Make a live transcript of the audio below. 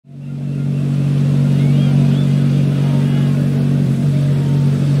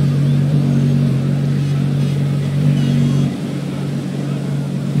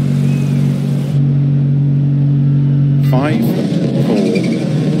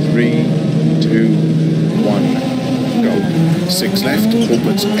6 left,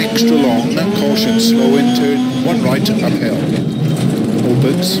 opens extra long, caution slow in turn, 1 right, uphill.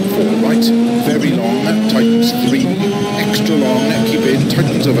 Opens 4 right, very long, tightens 3, extra long, keep in,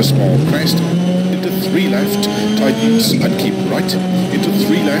 tightens over small crest, into 3 left, tightens and keep right, into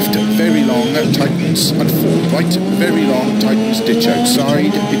 3 left, very long, tightens and 4 right, very long, tightens, ditch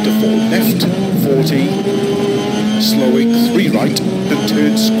outside, into 4 left, 40, slowing 3 right, and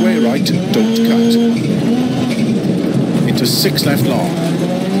turn square right, don't cut. Into 6 left long,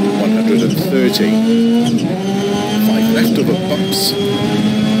 130, 5 left over bumps,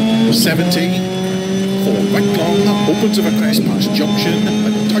 70, 4 right long, opens of a crest past junction,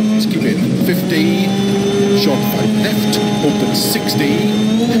 and tightens keep in, 50, short 5 left, opens 60,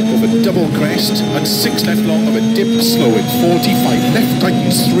 over double crest, and 6 left long of a dip, slow in 45 left,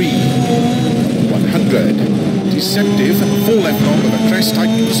 tightens 3, 100, deceptive, 4 left long of a crest,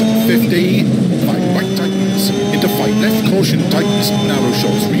 tightens 50, 5 right tightens, into 5 left, caution tightens, narrow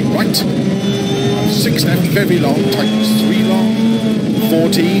short 3 right, 6 left, very long, tightens 3 long,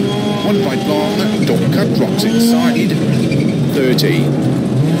 40, 1 right long, don't cut, rocks inside, 30,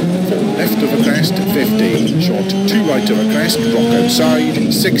 4 left of a crest, 50, short 2 right of a crest, rock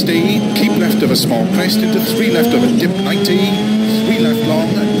outside, 60, keep left of a small crest, into 3 left of a dip, 90, 3 left long,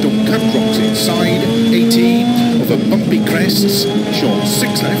 don't cut, rocks inside, 80, over bumpy crests, short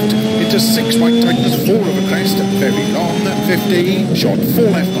 6 left, into 6 right tightens, 4 of a crest, very long, 50, short 4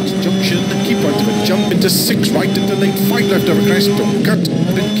 left past junction, keep right of a jump, into 6 right, into late 5 left of a crest, don't cut,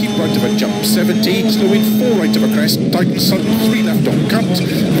 then keep right of a jump, 70, slow in 4 right of a crest, tightens sudden, 3 left, don't cut,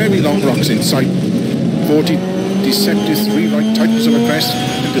 very long, rocks inside, 40, deceptive, 3 right, tightens of a crest,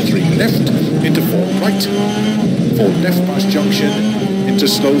 into 3 left, into 4 right, 4 left past junction, into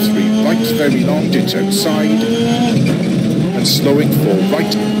slow 3 right, very long, ditch outside, and slowing 4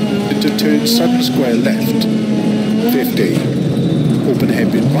 right, into turn sudden square left, 50, open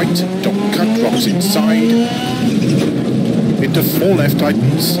hairpin right, don't cut, rocks inside, into 4 left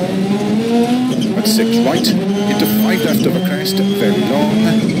tightens, and 6 right, into 5 left of a crest, very long,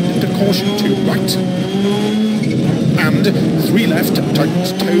 into caution 2 right, and 3 left,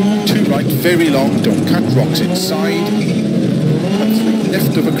 tightens 2 right, very long, don't cut, rocks inside, and 3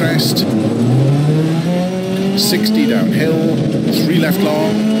 left of a crest, 60 downhill, 3 left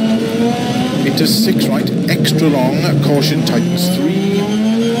long, into 6 right, extra long, caution, tightens 3,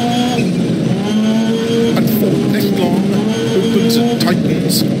 and 4 left long, opens and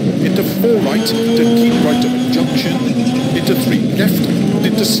tightens, into 4 right, to keep right of a junction, into 3 left,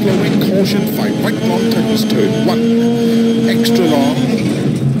 into slowing, caution, 5 right long, tightens turn 1, extra long,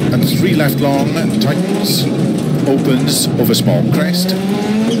 and 3 left long, tightens, opens over small crest,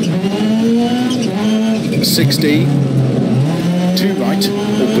 60, 2 right,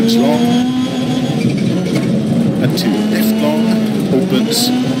 opens long, and 2 left long, opens,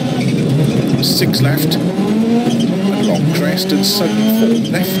 6 left, and long crest, and sudden 4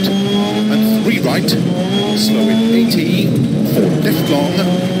 left, and 3 right, slow in 80, 4 left long,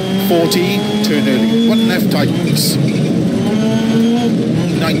 40, turn early, 1 left tightens,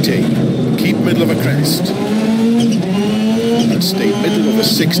 90, keep middle of a crest, and stay middle of a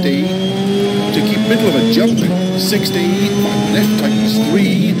 60, to keep middle of a jump, 60, 5 left tightens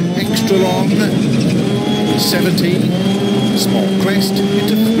 3, extra long, 70, small crest,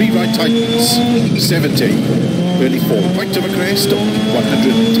 into 3 right tightens, 70, early 4 right of a crest,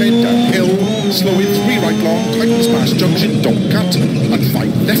 110 downhill, slow in 3 right long, tightens past junction, don't cut, and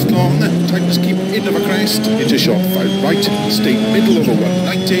 5 left long, tightens keep in of a crest, into short 5 right, stay middle over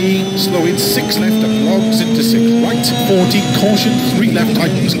 190, slow in 6 left and logs, into 6 right, 40, caution, 3 left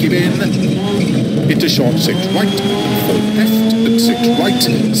tightens, give in, into short 6 right, 4 left, and 6 right,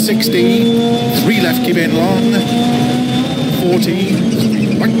 60, 3 left, give in long, 40,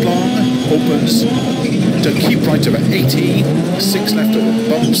 3 right long, opens, to keep right over 80, 6 left over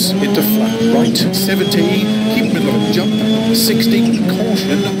bumps, into flat right, 70, keep middle of a jump, 60,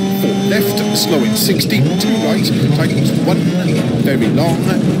 caution, 4 left, slow in 60, 2 right, tightens 1, very long,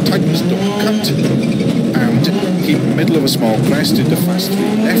 tightens don't cut, and keep middle of a small crest, into fast 3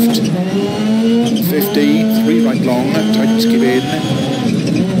 left, 50, 3 right long, tightens give in,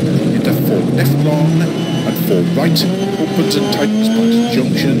 into 4 left long, and 4 right, opens and tightens past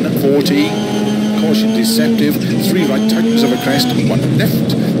junction, 40, caution deceptive, 3 right tightens of a crest, 1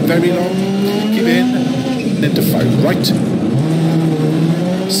 left, very long, give in, and into 5 right,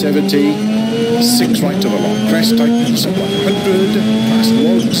 70, 6 right of a long crest, tightens 100, past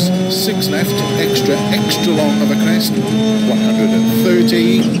logs, 6 left, extra long of a crest,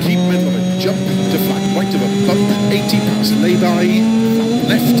 130, keep middle of a jump, to flat right of a bump, 80 past lay-by,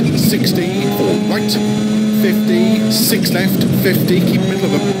 left, 60, 4 right, 50, 6 left, 50, keep middle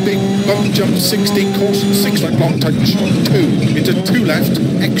of a big bump jump, 60, caution, 6 right long, tightens short, 2, into 2 left,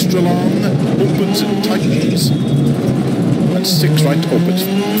 extra long, opens and tightens, and 6 right, opens,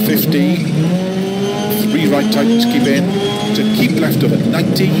 50, 3 right, tightens, keep in, to keep left of a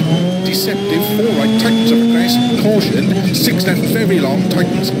 90, deceptive, 4 right, tightens of a crest, caution, 6 left, very long,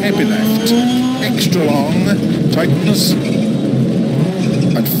 tightens, heavy left, extra long, tightens,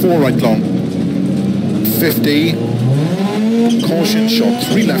 and 4 right long, 50, caution short,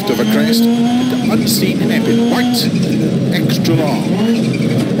 3 left of a crest, into unseen hairpin right, extra long,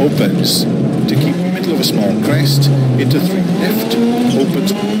 opens, to keep middle of a small crest, into 3 left,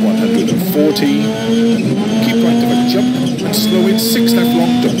 opens 140, keep right of a jump, and slow in 6 left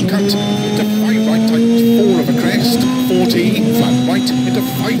long, don't cut, into 5 right, tightens 4 of a crest, 40, flat right, into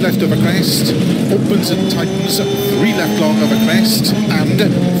 5 left of a crest, opens and tightens 3 left long of a crest, and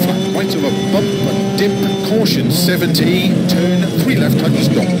flat right of a bump and dip, caution 70, turn 3 left tightens,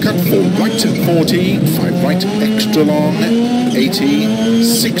 don't cut, 4 right, 40, 5 right, extra long, 80,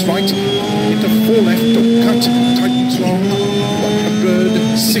 6 right, into 4 left, don't cut, tightens long,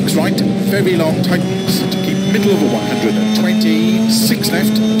 100, 6 right, very long, tightens, to keep middle of a 120, 6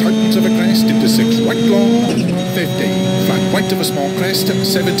 left, tightens of a crest, into 6 right long, 50, flat right of a small crest,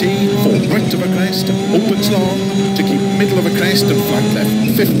 70, 4 right of a crest, opens long, to keep middle of a crest and flat left,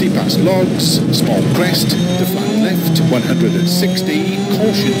 50 past logs, small crest, to flat left, 160,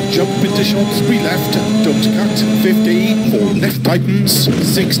 caution, jump into short, 3 left, don't cut, 50, 4 left tightens,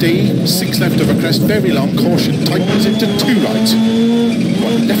 60, 6 left of a crest, very long, caution, tightens into 2 right,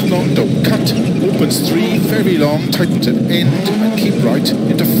 1 left long, don't cut, opens 3, very long, tightens at end, and keep right,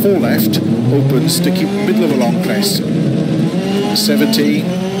 into 4 left, opens to keep middle of a long crest, 70,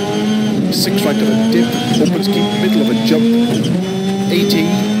 6 right of a dip, opens, keep middle of a jump, 80,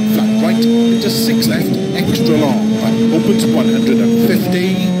 flat right, into 6 left, extra long, opens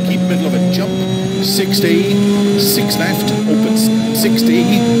 150, keep middle of a jump, 60, 6 left, opens 60,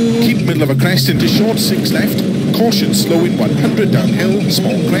 keep middle of a crest, into short, 6 left, caution, slow in 100 downhill,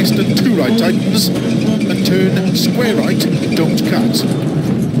 small crest and 2 right tightens, and turn square right, don't cut,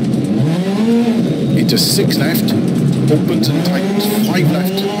 into 6 left, opens and tightens, 5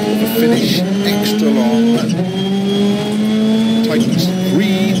 left, over finish, extra long, tightens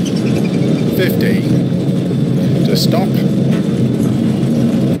 350, to stop,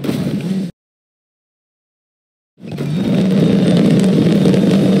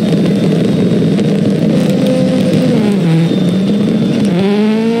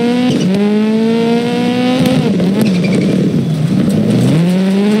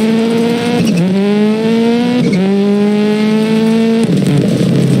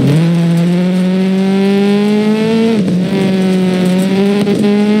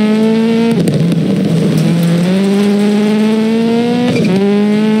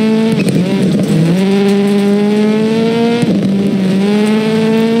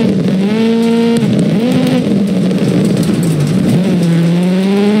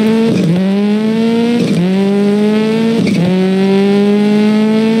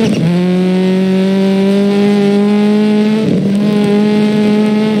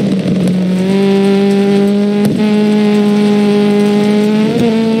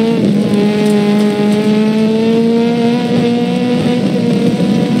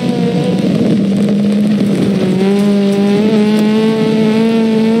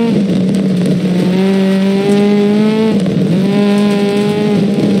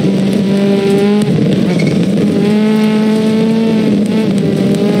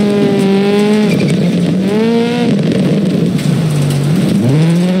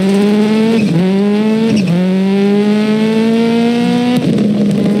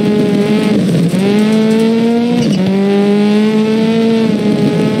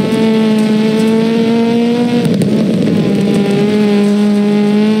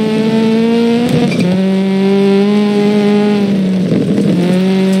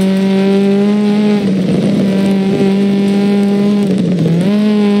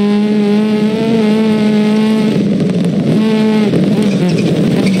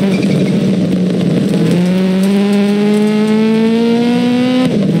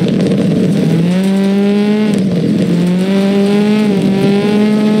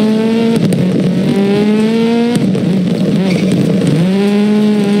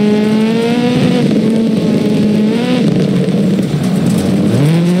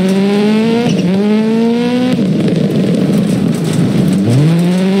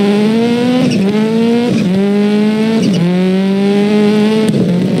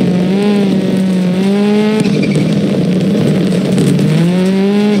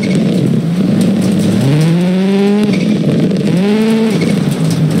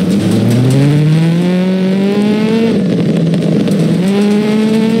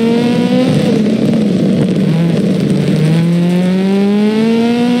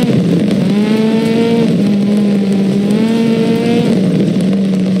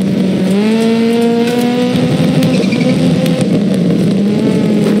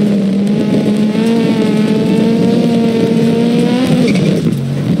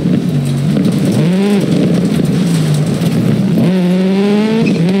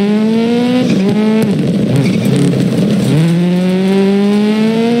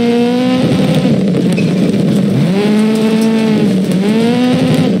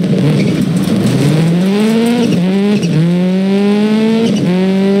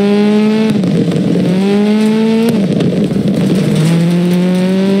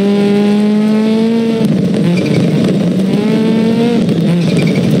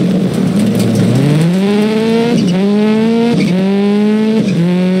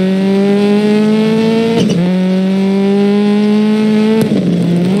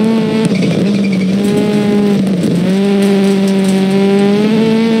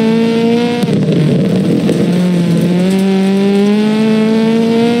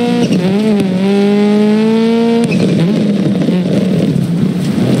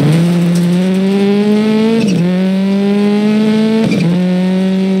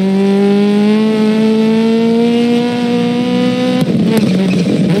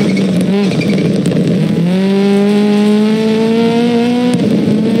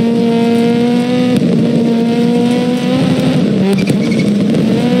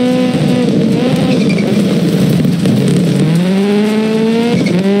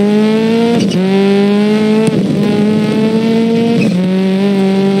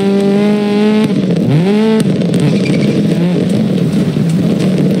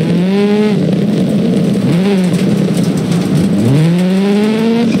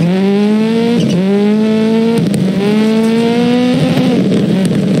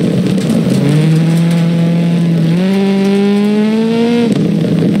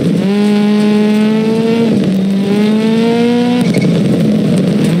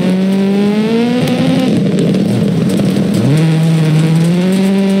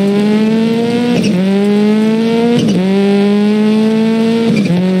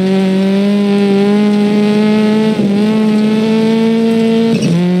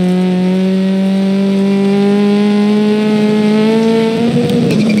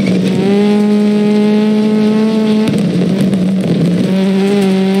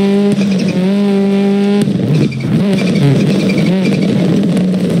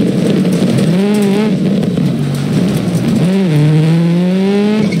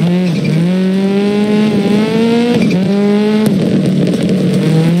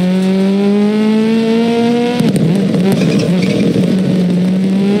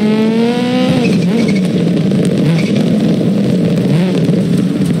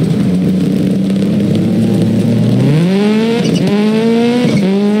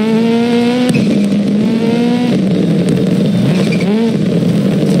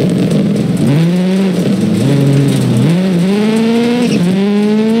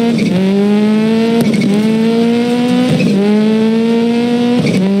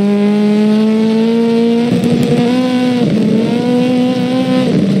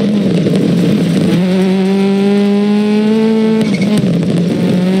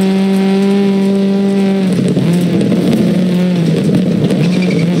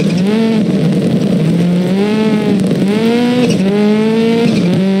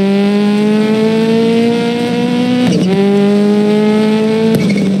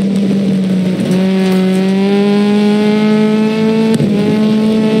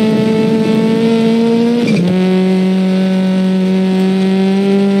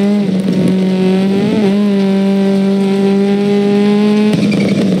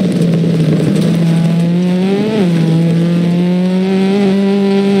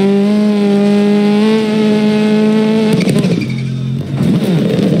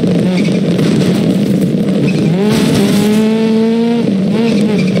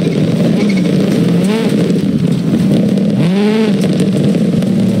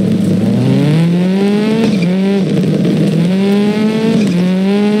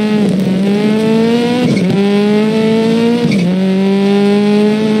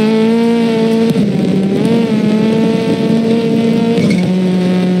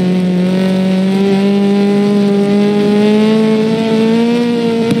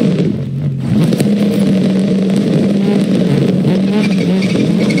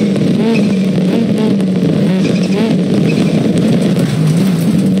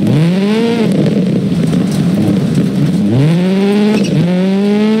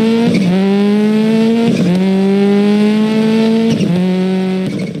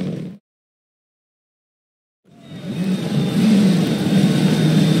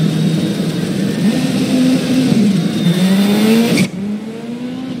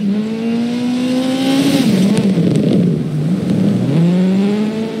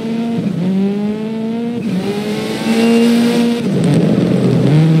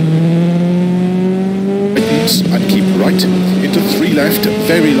 tightens and keep right. Into 3 left,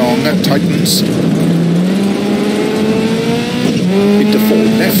 very long, tightens. Into 4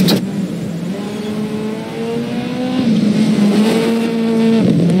 left.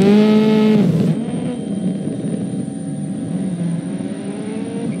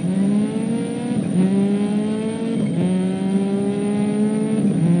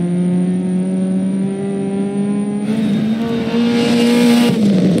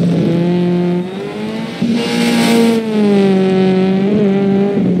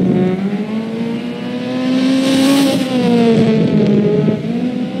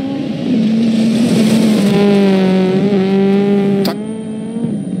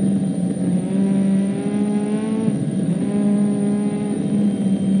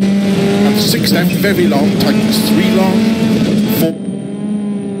 Left, very long, tightens 3 long, 4.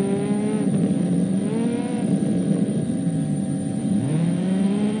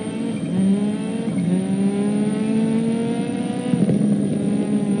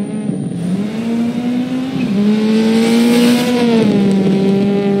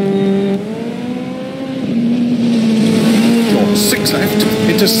 Draw 6 left,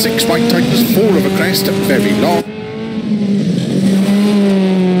 into 6 right, tightens 4 over crest, very long.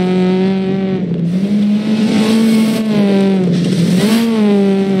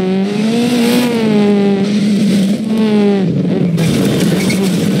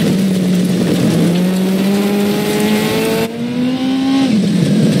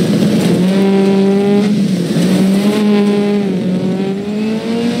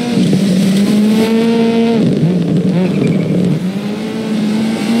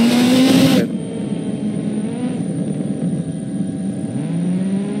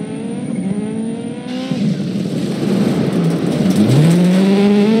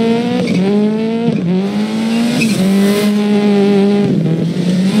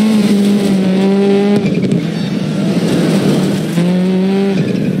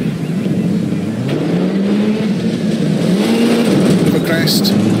 Crest,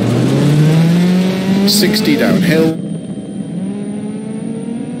 60 downhill.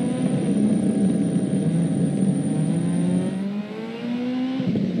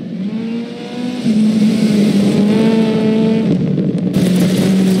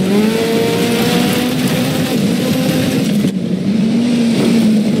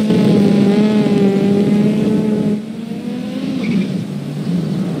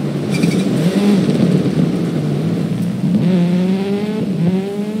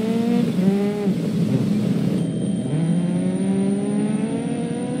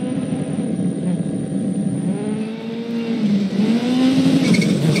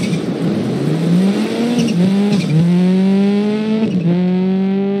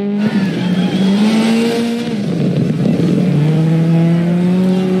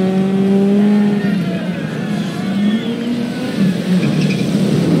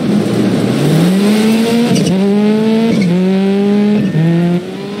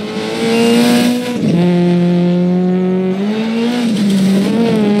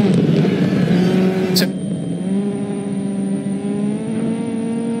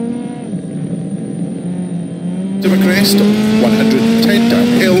 To a crest, 110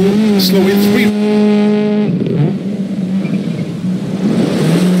 downhill, slow in 3.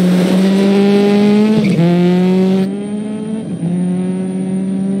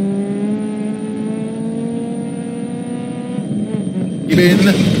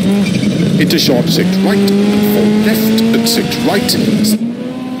 In, into short 6 right, 4 left and 6 right.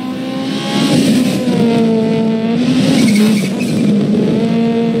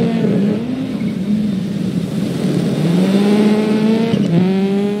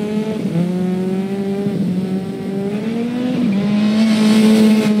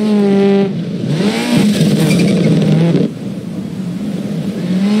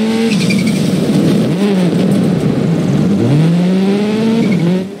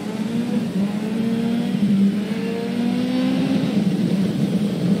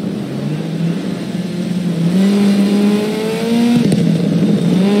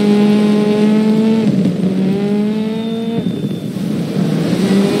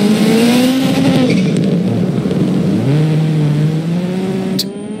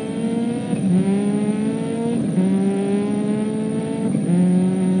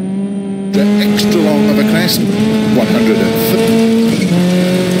 Extra long of a crest, 130.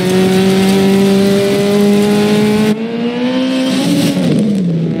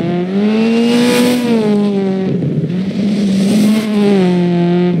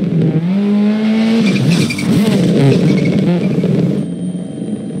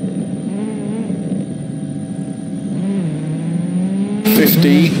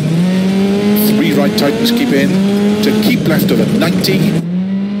 right tightness keep in, to keep left of at 90.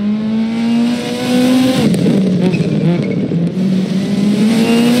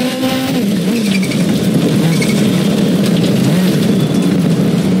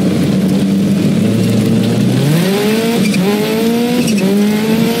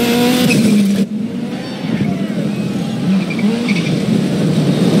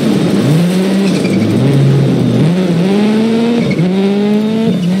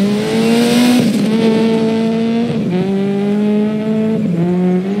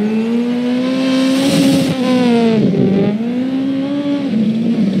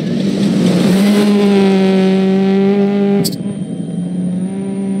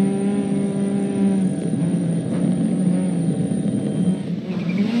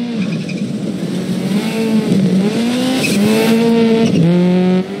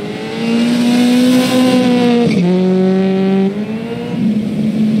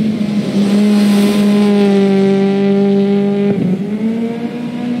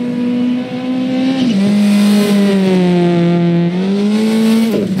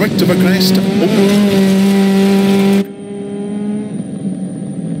 Right of a crest, open.